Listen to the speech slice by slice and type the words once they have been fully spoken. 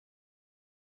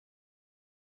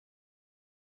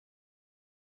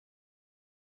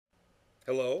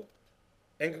Hello,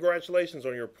 and congratulations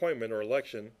on your appointment or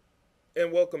election,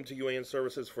 and welcome to UAN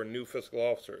Services for New Fiscal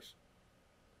Officers.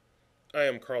 I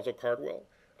am Carl Cardwell,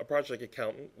 a project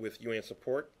accountant with UAN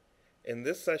Support, and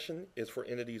this session is for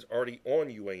entities already on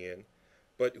UAN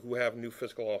but who have new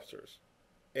fiscal officers.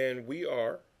 And we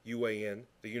are UAN,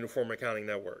 the Uniform Accounting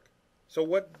Network. So,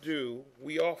 what do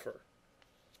we offer?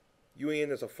 UAN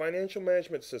is a financial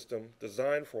management system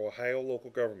designed for Ohio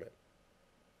local government.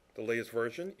 The latest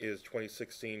version is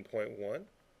 2016.1.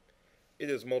 It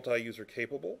is multi-user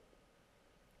capable.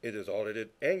 It is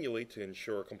audited annually to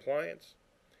ensure compliance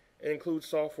and includes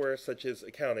software such as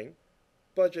accounting,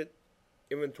 budget,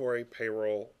 inventory,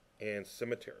 payroll, and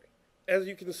cemetery. As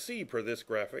you can see per this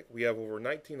graphic, we have over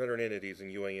 1,900 entities in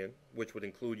UAN, which would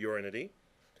include your entity,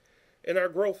 and our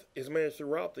growth is managed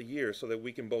throughout the year so that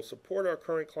we can both support our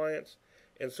current clients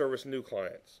and service new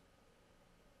clients.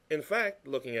 In fact,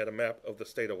 looking at a map of the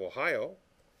state of Ohio,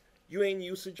 UAN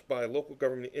usage by local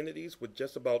government entities would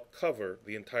just about cover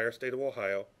the entire state of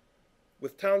Ohio,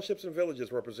 with townships and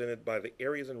villages represented by the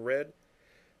areas in red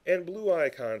and blue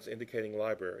icons indicating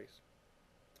libraries.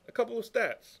 A couple of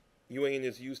stats. UAN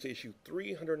is used to issue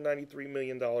 $393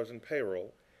 million in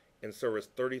payroll and service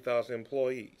 30,000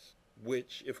 employees,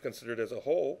 which, if considered as a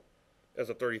whole, as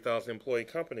a 30,000 employee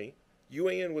company,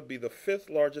 UAN would be the fifth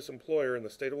largest employer in the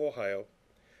state of Ohio,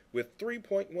 with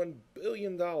 $3.1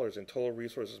 billion in total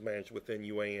resources managed within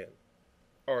UAN.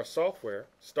 Our software,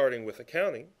 starting with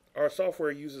accounting, our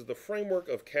software uses the framework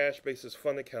of cash basis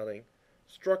fund accounting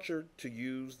structured to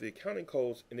use the accounting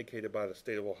codes indicated by the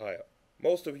state of Ohio.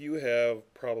 Most of you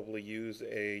have probably used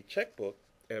a checkbook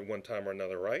at one time or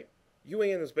another, right?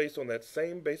 UAN is based on that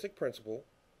same basic principle,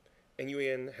 and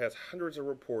UAN has hundreds of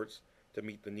reports to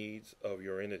meet the needs of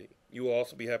your entity. You will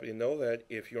also be happy to know that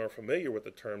if you aren't familiar with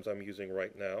the terms I'm using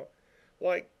right now,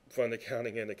 like fund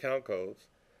accounting and account codes,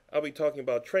 I'll be talking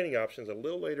about training options a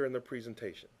little later in the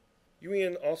presentation.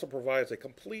 UAN also provides a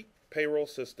complete payroll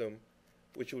system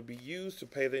which would be used to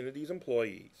pay the entity's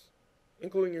employees,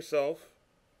 including yourself,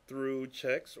 through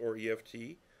checks or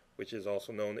EFT, which is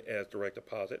also known as direct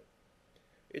deposit.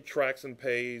 It tracks and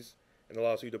pays and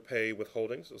allows you to pay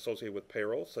withholdings associated with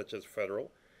payroll, such as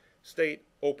federal, state,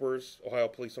 OPERS, Ohio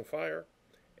Police and Fire,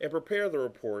 and prepare the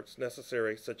reports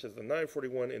necessary, such as the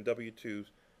 941 and W-2s,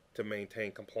 to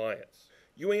maintain compliance.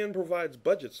 UAN provides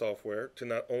budget software to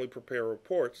not only prepare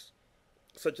reports,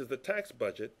 such as the tax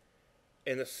budget,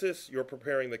 and assists your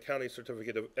preparing the county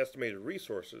certificate of estimated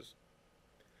resources,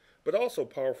 but also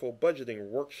powerful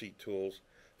budgeting worksheet tools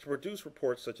to produce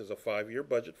reports such as a 5-year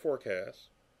budget forecast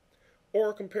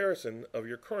or a comparison of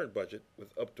your current budget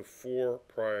with up to 4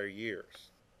 prior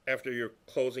years. After you're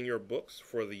closing your books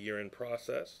for the year-end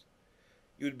process,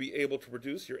 you would be able to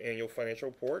produce your annual financial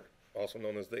report, also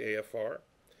known as the AFR,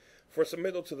 for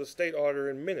submittal to the state auditor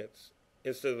in minutes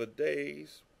instead of the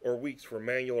days or weeks for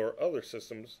manual or other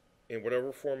systems in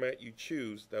whatever format you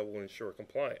choose that will ensure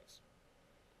compliance.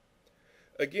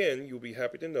 Again, you'll be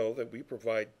happy to know that we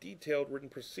provide detailed written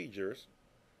procedures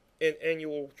and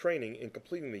annual training in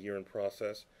completing the year-end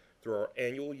process through our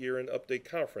annual year-end update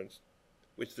conference,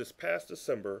 which this past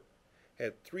December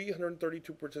had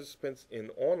 332 participants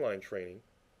in online training,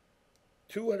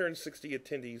 260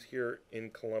 attendees here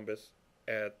in Columbus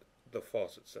at the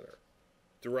Fawcett Center.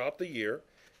 Throughout the year,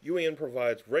 UAN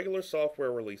provides regular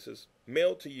software releases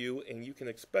mailed to you, and you can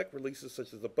expect releases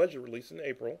such as the budget release in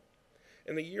April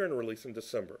and the year-end release in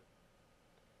December.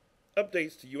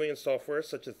 Updates to UAN software,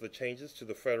 such as the changes to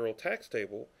the federal tax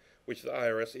table, which the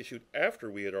IRS issued after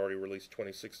we had already released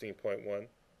 2016.1,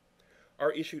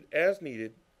 are issued as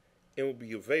needed and will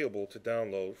be available to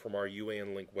download from our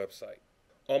UAN Link website.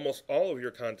 Almost all of your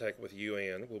contact with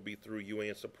UAN will be through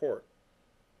UAN Support,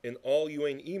 and all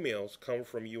UAN emails come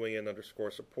from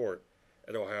UAN_support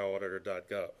at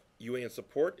ohioauditor.gov. UAN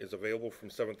Support is available from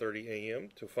 7:30 a.m.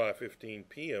 to 5:15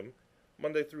 p.m.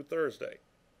 Monday through Thursday,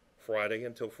 Friday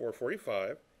until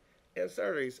 4:45, and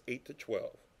Saturdays 8 to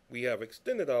 12. We have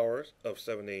extended hours of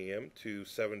 7 a.m. to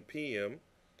 7 p.m.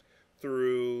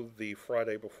 through the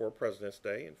Friday before President's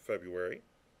Day in February,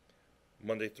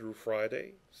 Monday through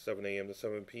Friday, 7 a.m. to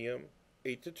 7 p.m.,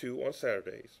 8 to 2 on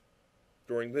Saturdays,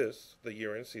 during this, the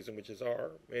year-end season, which is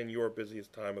our and your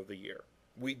busiest time of the year.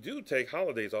 We do take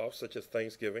holidays off, such as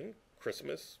Thanksgiving,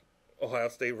 Christmas, Ohio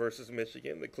State versus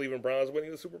Michigan, the Cleveland Browns winning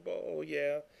the Super Bowl.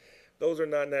 Yeah, those are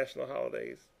not national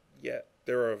holidays yet.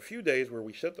 There are a few days where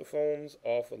we shut the phones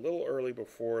off a little early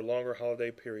before longer holiday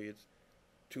periods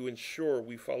to ensure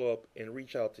we follow up and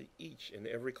reach out to each and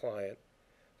every client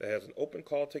that has an open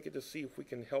call ticket to see if we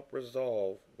can help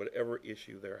resolve whatever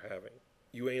issue they're having.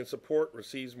 UAN Support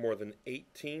receives more than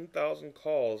 18,000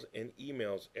 calls and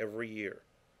emails every year.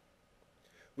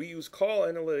 We use call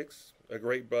analytics, a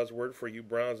great buzzword for you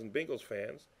Browns and Bengals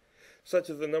fans, such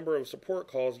as the number of support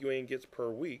calls UAN gets per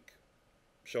week,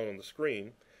 shown on the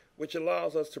screen, which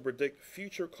allows us to predict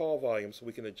future call volumes so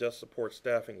we can adjust support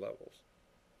staffing levels.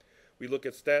 We look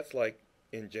at stats like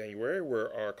in January,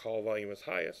 where our call volume is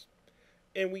highest,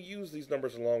 and we use these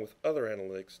numbers along with other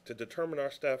analytics to determine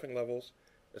our staffing levels,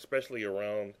 especially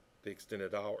around the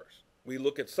extended hours. We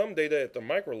look at some data at the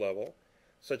micro level,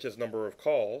 such as number of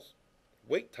calls,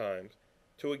 wait times,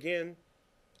 to again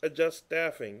adjust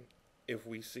staffing if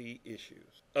we see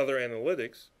issues. Other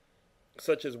analytics,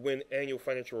 such as when annual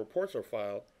financial reports are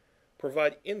filed,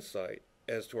 provide insight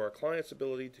as to our clients'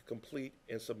 ability to complete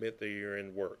and submit their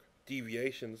year-end work.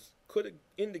 Deviations could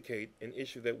indicate an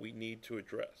issue that we need to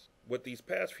address. What these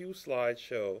past few slides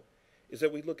show is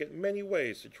that we look at many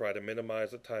ways to try to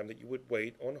minimize the time that you would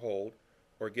wait on hold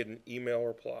or get an email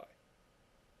reply.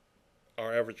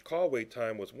 Our average call wait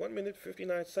time was 1 minute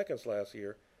 59 seconds last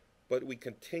year, but we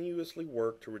continuously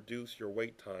work to reduce your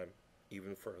wait time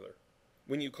even further.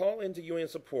 When you call into UAN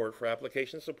Support for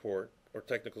application support or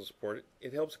technical support,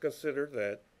 it helps consider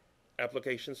that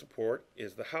application support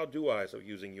is the how-do-Is of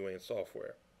using UAN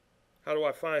software. How do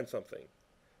I find something?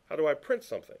 How do I print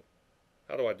something?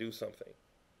 How do I do something?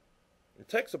 And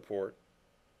tech support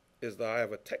is the I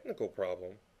have a technical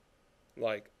problem,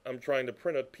 like I'm trying to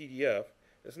print a PDF,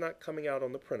 it's not coming out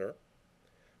on the printer.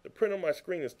 The print on my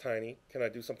screen is tiny, can I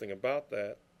do something about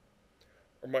that?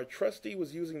 Or my trustee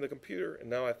was using the computer and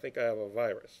now I think I have a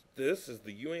virus. This is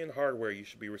the UAN hardware you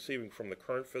should be receiving from the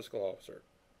current fiscal officer.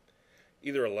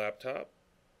 Either a laptop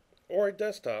or a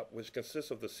desktop, which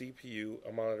consists of the CPU,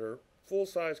 a monitor,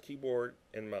 full-size keyboard,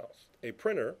 and mouse. A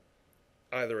printer,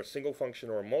 either a single function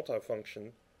or a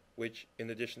multifunction, which, in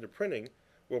addition to printing,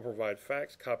 will provide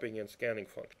fax, copying, and scanning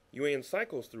functions. UAN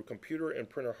cycles through computer and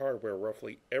printer hardware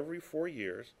roughly every 4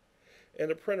 years,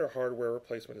 and a printer hardware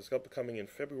replacement is upcoming in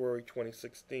February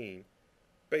 2016,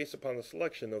 based upon the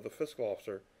selection of the fiscal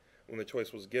officer when the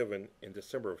choice was given in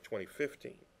December of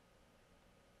 2015.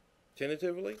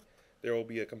 Tentatively, there will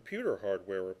be a computer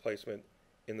hardware replacement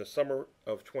in the summer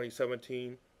of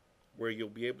 2017 where you'll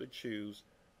be able to choose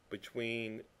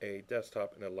between a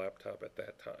desktop and a laptop at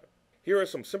that time. Here are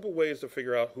some simple ways to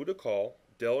figure out who to call,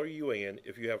 Dell or UAN,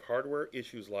 if you have hardware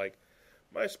issues like,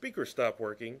 my speaker stopped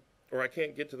working, or I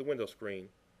can't get to the window screen.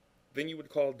 Then you would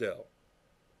call Dell.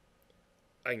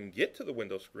 I can get to the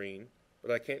window screen,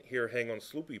 but I can't hear Hang On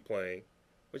Sloopy playing,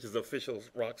 which is the official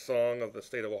rock song of the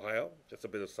state of Ohio, just a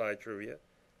bit of side trivia.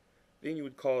 Then you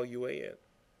would call UAN.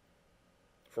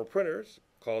 For printers,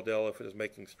 call Dell if it is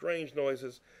making strange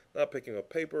noises, not picking up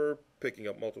paper, picking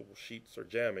up multiple sheets, or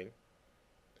jamming.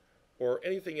 Or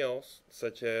anything else,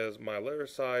 such as my letter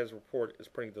size report is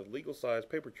printing the legal size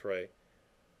paper tray,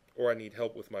 or I need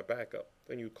help with my backup.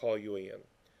 Then you call UAN.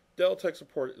 Dell tech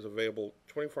support is available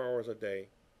 24 hours a day,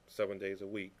 7 days a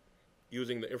week,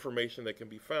 using the information that can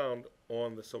be found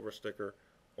on the silver sticker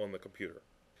on the computer.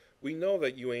 We know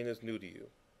that UAN is new to you,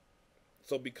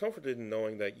 so be comforted in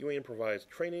knowing that UAN provides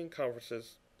training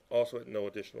conferences also at no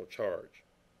additional charge.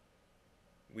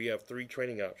 We have 3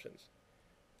 training options: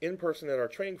 in person at our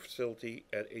training facility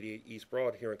at 88 East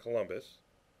Broad here in Columbus,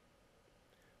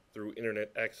 through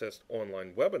internet accessed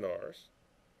online webinars,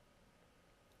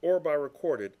 or by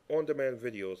recorded on-demand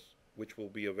videos which will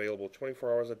be available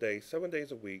 24 hours a day, 7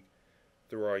 days a week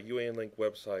through our UAN Link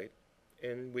website,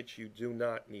 in which you do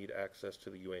not need access to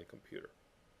the UAN computer.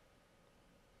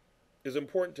 It is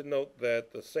important to note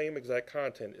that the same exact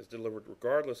content is delivered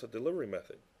regardless of delivery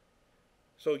method,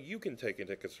 so you can take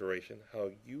into consideration how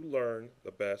you learn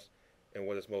the best and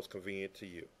what is most convenient to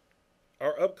you.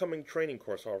 Our upcoming training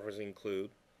course offers include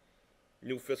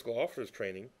new fiscal officers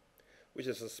training, which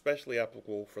is especially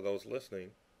applicable for those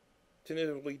listening,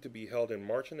 tentatively to be held in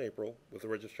March and April with the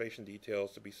registration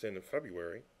details to be sent in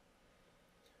February.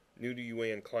 New to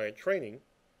UAN client training,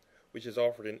 which is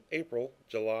offered in April,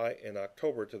 July, and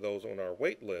October to those on our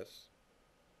wait list.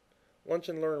 Lunch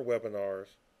and Learn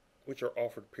webinars, which are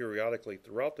offered periodically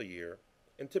throughout the year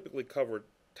and typically cover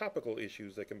topical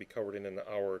issues that can be covered in an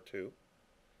hour or two.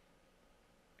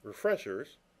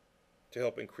 Refreshers, to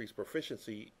help increase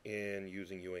proficiency in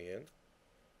using UAN.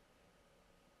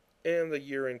 And the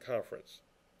year-end conference,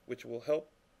 which will help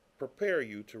prepare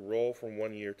you to roll from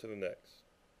one year to the next.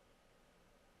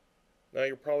 Now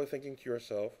you're probably thinking to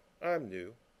yourself, I'm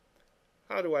new.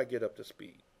 How do I get up to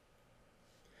speed?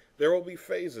 There will be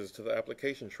phases to the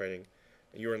application training,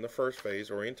 and you're in the first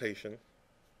phase, orientation,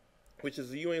 which is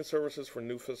the UAN services for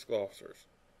new fiscal officers.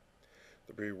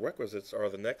 The prerequisites are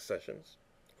the next sessions.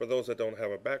 For those that don't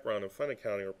have a background in fund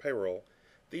accounting or payroll,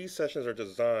 these sessions are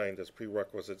designed as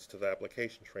prerequisites to the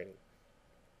application training.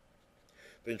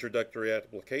 The introductory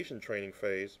application training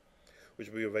phase, which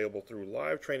will be available through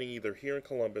live training either here in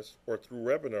Columbus or through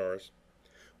webinars,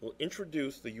 will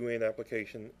introduce the UAN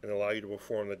application and allow you to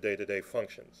perform the day-to-day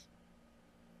functions.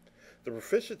 The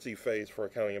proficiency phase for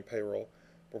accounting and payroll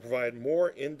will provide more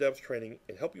in-depth training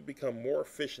and help you become more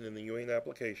efficient in the UAN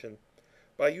application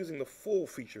by using the full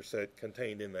feature set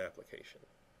contained in the application.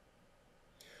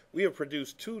 We have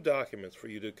produced 2 documents for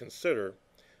you to consider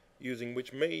using,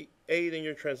 which may aid in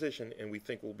your transition and we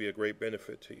think will be a great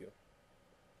benefit to you.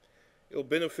 It will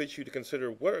benefit you to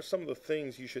consider what are some of the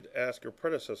things you should ask your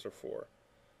predecessor for,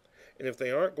 and if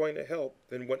they aren't going to help,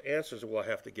 then what answers will I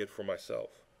have to get for myself?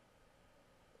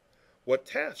 What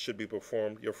tasks should be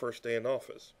performed your first day in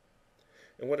office?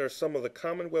 And what are some of the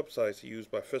common websites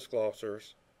used by fiscal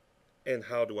officers? And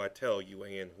how do I tell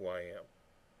UAN who I am?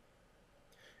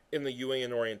 In the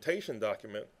UAN orientation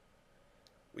document,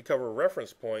 we cover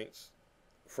reference points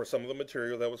for some of the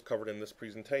material that was covered in this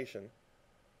presentation,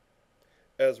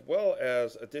 as well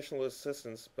as additional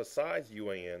assistance besides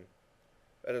UAN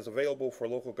that is available for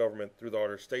local government through the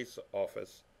Auditor State's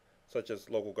office, such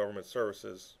as local government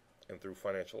services and through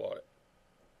financial audit.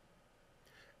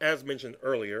 As mentioned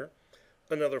earlier,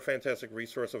 another fantastic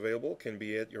resource available can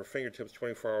be at your fingertips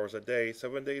 24 hours a day,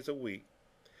 7 days a week,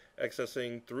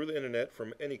 accessing through the internet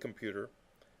from any computer,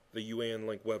 the UAN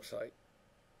Link website.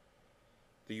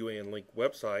 The UAN Link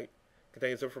website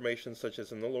contains information such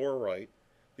as in the lower right,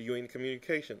 the UAN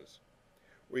Communications,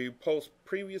 where you post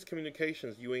previous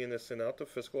communications UAN has sent out to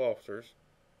fiscal officers,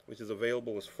 which is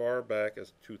available as far back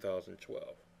as 2012.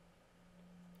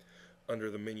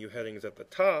 Under the menu headings at the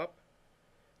top,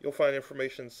 you'll find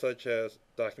information such as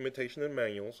documentation and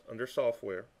manuals under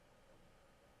software.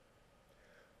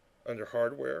 Under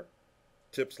hardware,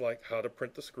 tips like how to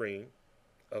print the screen,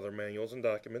 other manuals and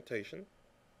documentation.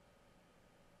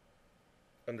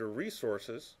 Under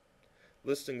resources,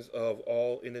 listings of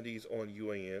all entities on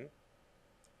UAN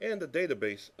and a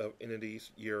database of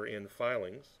entities year-end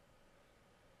filings.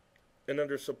 And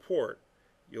under support,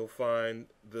 you'll find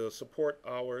the support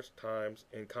hours, times,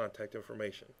 and contact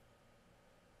information.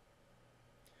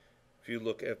 If you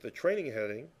look at the training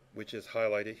heading, which is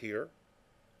highlighted here,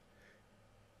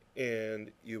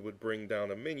 and you would bring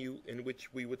down a menu in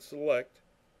which we would select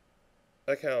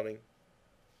accounting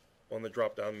on the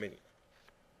drop-down menu,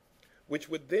 which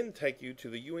would then take you to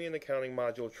the UAN Accounting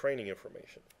Module training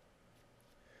information.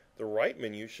 The right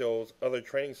menu shows other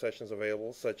training sessions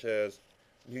available, such as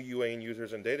new UAN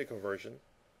users and data conversion,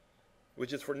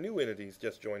 which is for new entities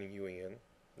just joining UAN,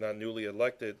 not newly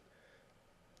elected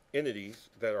entities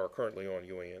that are currently on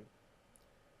UAN,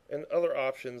 and other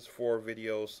options for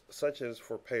videos such as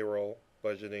for payroll,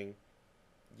 budgeting,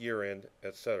 year-end,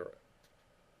 etc.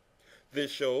 This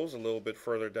shows a little bit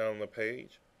further down the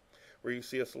page where you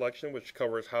see a selection which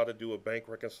covers how to do a bank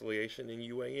reconciliation in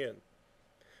UAN.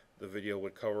 The video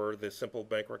would cover the simple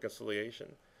bank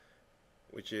reconciliation,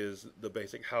 which is the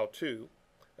basic how-to,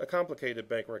 a complicated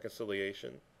bank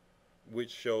reconciliation,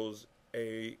 which shows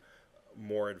a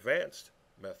more advanced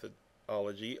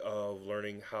methodology of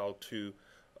learning how to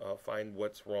find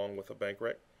what's wrong with a bank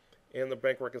rec, and the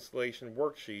bank reconciliation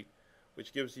worksheet,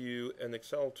 which gives you an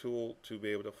Excel tool to be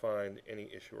able to find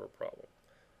any issue or problem.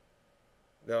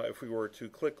 Now, if we were to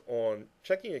click on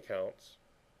checking accounts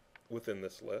within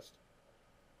this list,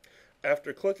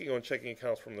 after clicking on checking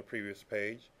accounts from the previous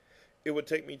page, it would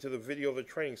take me to the video of the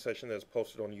training session that's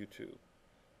posted on YouTube.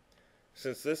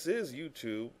 Since this is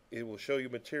YouTube, it will show you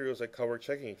materials that cover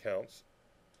checking accounts,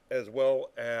 as well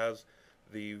as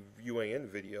the UAN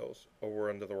videos over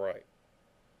under the right.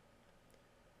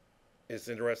 It's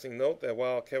interesting to note that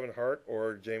while Kevin Hart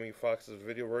or Jamie Foxx's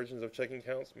video versions of checking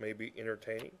accounts may be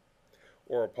entertaining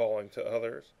or appalling to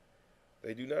others,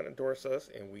 they do not endorse us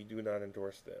and we do not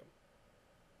endorse them.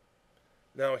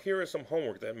 Now, here is some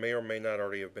homework that may or may not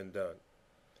already have been done.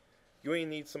 UAN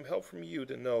needs some help from you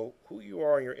to know who you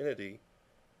are in your entity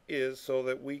is so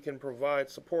that we can provide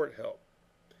support help.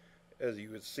 As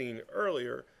you had seen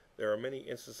earlier, there are many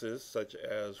instances, such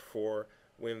as for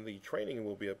when the training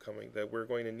will be upcoming, that we're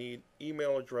going to need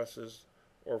email addresses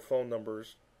or phone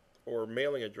numbers or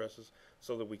mailing addresses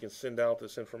so that we can send out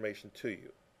this information to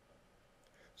you.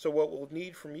 So what we'll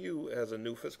need from you as a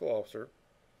new fiscal officer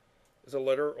is a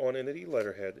letter on entity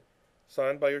letterhead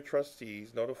signed by your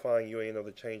trustees notifying UAN of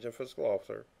the change in fiscal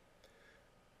officer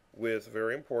with,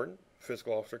 very important,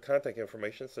 fiscal officer contact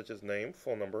information such as name,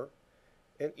 phone number,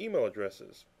 and email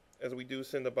addresses, as we do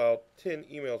send about 10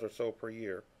 emails or so per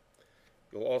year.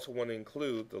 You'll also want to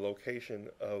include the location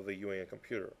of the UAN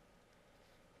computer.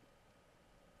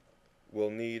 will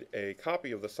need a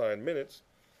copy of the signed minutes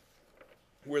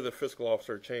where the fiscal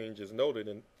officer change is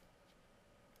noted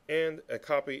and a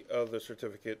copy of the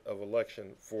certificate of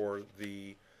election for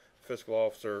the fiscal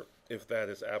officer if that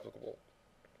is applicable.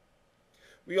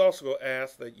 We also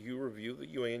ask that you review the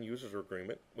UAN Users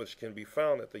Agreement, which can be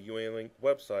found at the UAN Link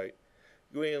website,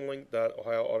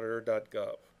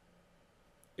 uanlink.ohioauditor.gov.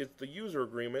 It's the user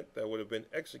agreement that would have been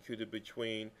executed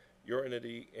between your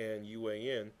entity and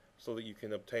UAN so that you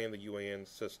can obtain the UAN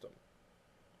system.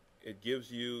 It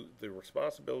gives you the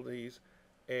responsibilities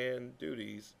and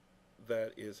duties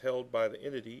that is held by the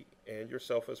entity and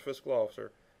yourself as fiscal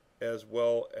officer, as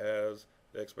well as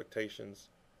the expectations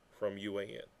from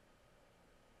UAN.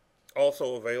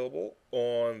 Also available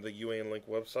on the UAN Link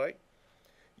website,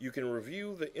 you can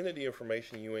review the entity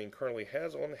information UAN currently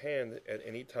has on hand at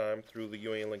any time through the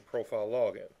UAN Link profile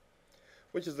login,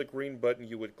 which is the green button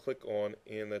you would click on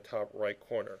in the top right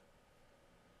corner.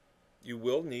 You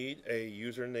will need a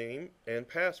username and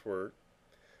password,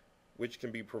 which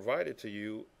can be provided to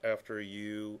you after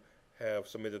you have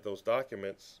submitted those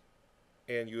documents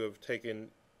and you have taken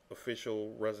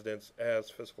official residence as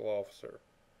fiscal officer.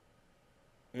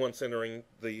 Once entering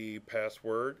the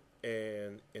password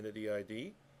and entity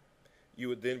ID, you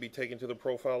would then be taken to the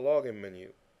profile login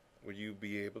menu, where you'll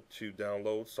be able to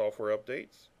download software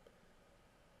updates,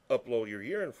 upload your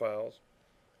year-end files,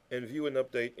 and view and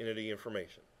update entity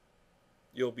information.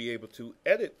 You'll be able to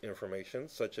edit information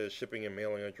such as shipping and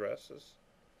mailing addresses,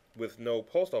 with no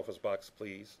post office box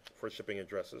please for shipping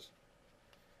addresses,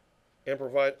 and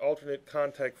provide alternate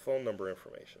contact phone number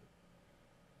information.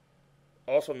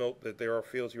 Also note that there are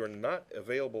fields you are not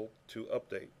available to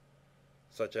update,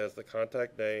 such as the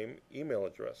contact name, email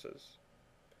addresses.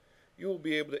 You will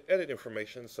be able to edit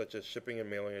information such as shipping and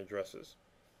mailing addresses,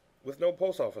 with no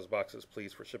post office boxes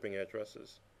please for shipping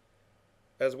addresses,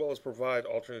 as well as provide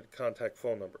alternate contact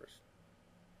phone numbers.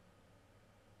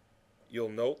 You'll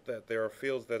note that there are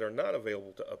fields that are not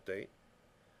available to update,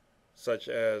 such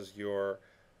as your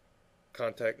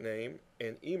contact name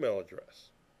and email address.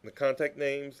 The contact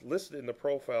names listed in the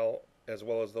profile, as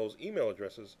well as those email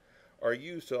addresses, are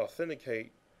used to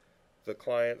authenticate the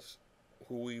clients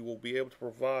who we will be able to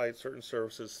provide certain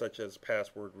services such as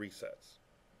password resets.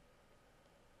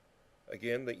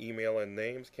 Again, the email and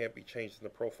names can't be changed in the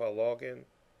profile login,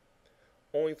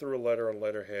 only through a letter and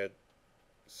letterhead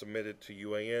submitted to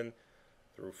UAN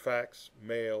through fax,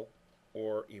 mail,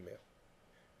 or email.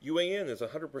 UAN is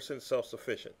 100%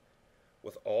 self-sufficient,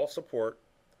 with all support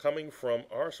coming from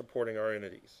supporting our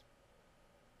entities.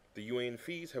 The UAN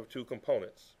fees have two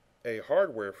components: a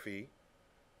hardware fee,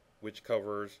 which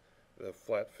covers the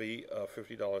flat fee of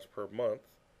 $50 per month,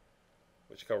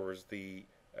 which covers the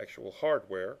actual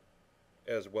hardware,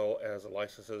 as well as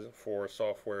licenses for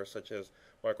software such as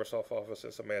Microsoft Office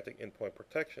and Semantic Endpoint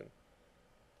Protection,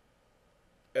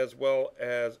 as well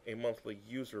as a monthly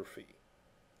user fee,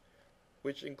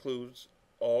 which includes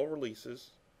all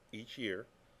releases each year,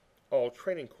 all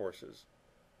training courses,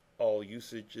 all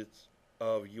usages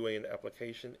of UAN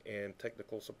application and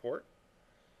technical support,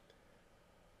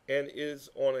 and is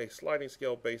on a sliding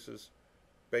scale basis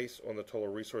based on the total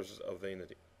resources of the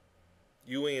entity.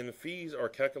 UAN fees are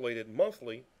calculated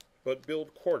monthly but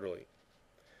billed quarterly,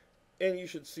 and you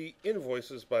should see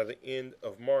invoices by the end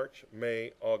of March,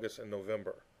 May, August, and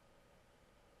November.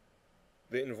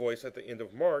 The invoice at the end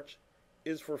of March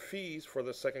is for fees for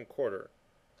the second quarter,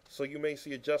 so you may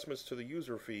see adjustments to the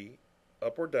user fee,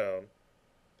 up or down,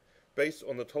 based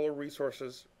on the total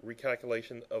resources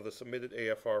recalculation of the submitted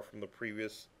AFR from the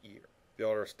previous year. The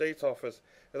Auditor of State's Office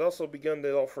has also begun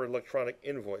to offer electronic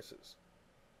invoices.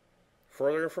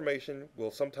 Further information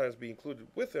will sometimes be included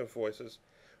with invoices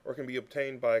or can be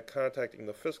obtained by contacting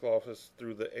the Fiscal Office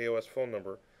through the AOS phone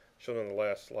number shown on the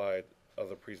last slide of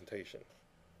the presentation.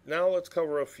 Now let's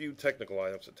cover a few technical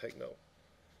items to take note,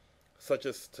 such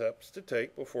as steps to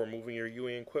take before moving your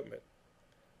UAN equipment.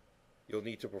 You'll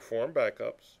need to perform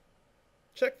backups,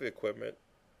 check the equipment,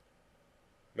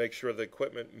 make sure the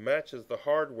equipment matches the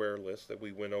hardware list that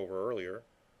we went over earlier,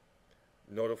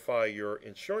 notify your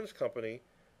insurance company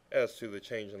as to the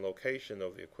change in location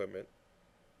of the equipment.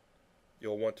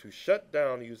 You'll want to shut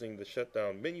down using the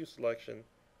shutdown menu selection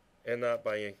and not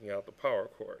by yanking out the power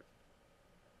cord.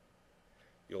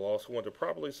 You'll also want to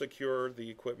properly secure the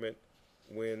equipment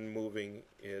when moving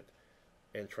it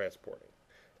and transporting.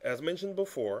 As mentioned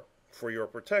before, for your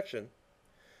protection,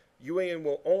 UAN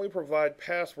will only provide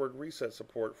password reset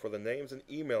support for the names and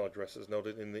email addresses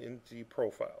noted in the entity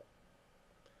profile.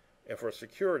 And for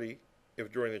security,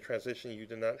 if during the transition you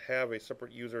do not have a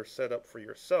separate user set up for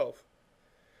yourself,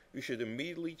 you should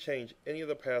immediately change any of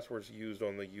the passwords used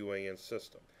on the UAN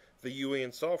system. The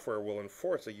UAN software will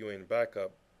enforce a UAN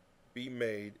backup be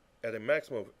made at a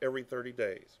maximum of every 30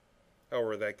 days.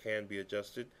 However, that can be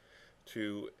adjusted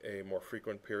to a more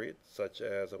frequent period, such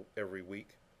as every week.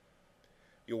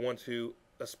 You'll want to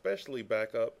especially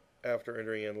back up after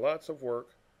entering in lots of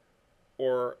work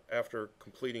or after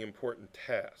completing important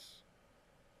tasks.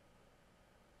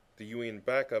 The UAN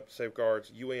backup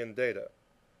safeguards UAN data.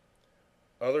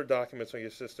 Other documents on your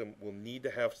system will need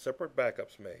to have separate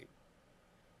backups made.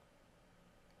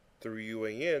 Through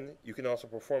UAN, you can also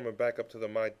perform a backup to the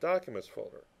My Documents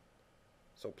folder.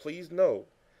 So please note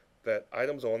that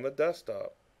items on the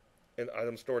desktop and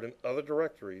items stored in other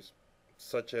directories,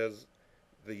 such as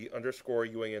the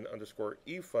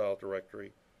 _UAN_E file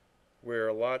directory, where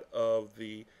a lot of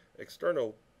the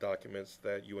external documents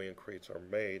that UAN creates are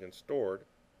made and stored,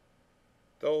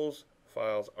 those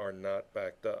files are not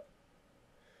backed up.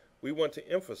 We want to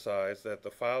emphasize that the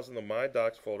files in the My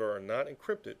Docs folder are not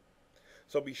encrypted,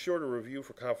 so be sure to review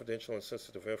for confidential and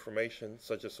sensitive information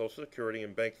such as Social Security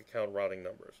and bank account routing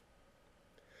numbers.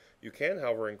 You can,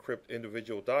 however, encrypt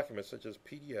individual documents such as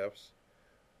PDFs,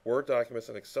 Word documents,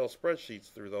 and Excel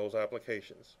spreadsheets through those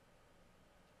applications.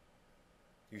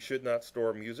 You should not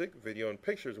store music, video, and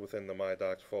pictures within the My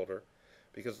Docs folder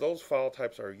because those file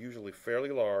types are usually fairly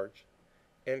large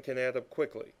and can add up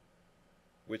quickly,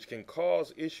 which can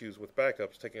cause issues with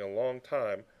backups taking a long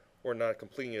time or not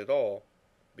completing at all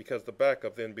because the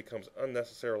backup then becomes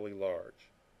unnecessarily large.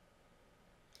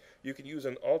 You can use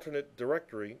an alternate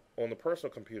directory on the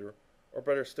personal computer, or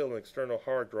better still, an external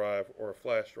hard drive or a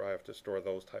flash drive to store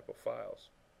those type of files.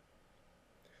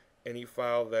 Any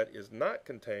file that is not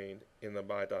contained in the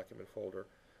My Document folder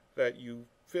that you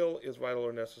feel is vital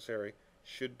or necessary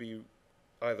should be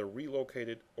either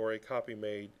relocated or a copy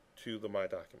made to the My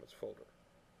Documents folder.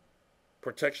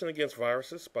 Protection against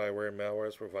viruses, spyware, and malware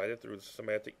is provided through the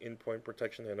Semantic Endpoint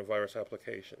Protection Antivirus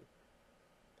application.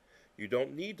 You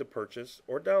don't need to purchase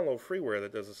or download freeware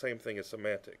that does the same thing as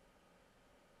Semantic.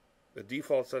 The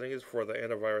default setting is for the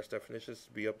antivirus definitions to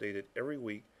be updated every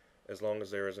week as long as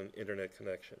there is an internet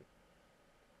connection.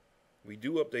 We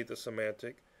do update the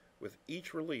Semantic with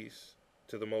each release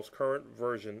to the most current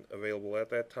version available at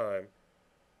that time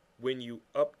when you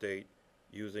update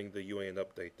using the UAN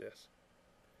Update Disk.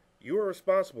 You are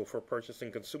responsible for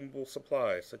purchasing consumable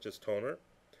supplies such as toner,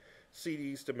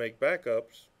 CDs to make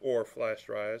backups, or flash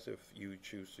drives if you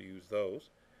choose to use those,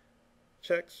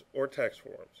 checks, or tax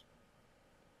forms.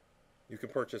 You can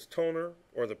purchase toner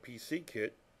or the PC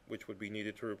kit, which would be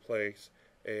needed to replace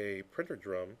a printer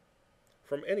drum,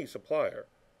 from any supplier,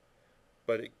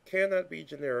 but it cannot be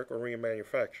generic or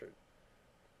remanufactured,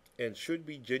 and should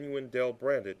be genuine Dell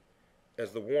branded,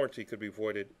 as the warranty could be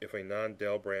voided if a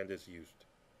non-Dell brand is used.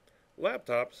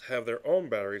 Laptops have their own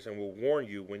batteries and will warn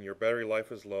you when your battery life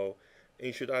is low, and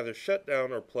you should either shut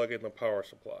down or plug in the power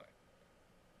supply.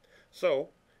 So,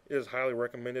 it is highly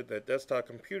recommended that desktop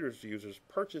computers users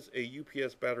purchase a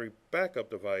UPS battery backup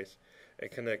device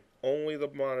and connect only the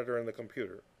monitor and the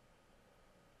computer.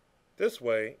 This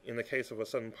way, in the case of a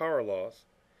sudden power loss,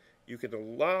 you can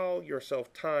allow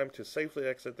yourself time to safely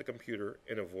exit the computer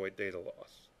and avoid data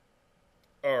loss.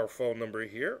 Our phone number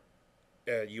here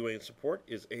at UAN Support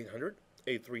is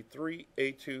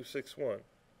 800-833-8261.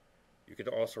 You can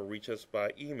also reach us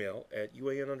by email at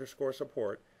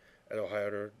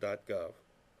UAN_support@ohio.gov.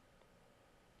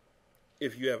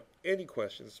 If you have any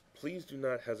questions, please do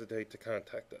not hesitate to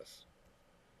contact us.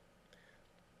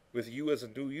 With you as a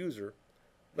new user,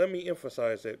 let me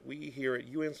emphasize that we here at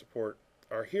UAN Support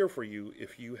are here for you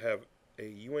if you have a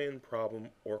UAN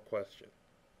problem or question.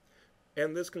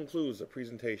 And this concludes the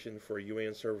presentation for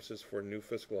UAN Services for New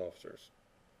Fiscal Officers.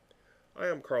 I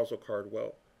am Carl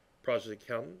Cardwell, Project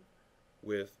Accountant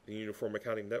with the Uniform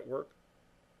Accounting Network,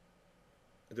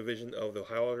 a division of the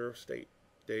Ohio Auditor of State,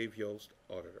 Dave Yost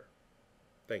Auditor.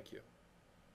 Thank you.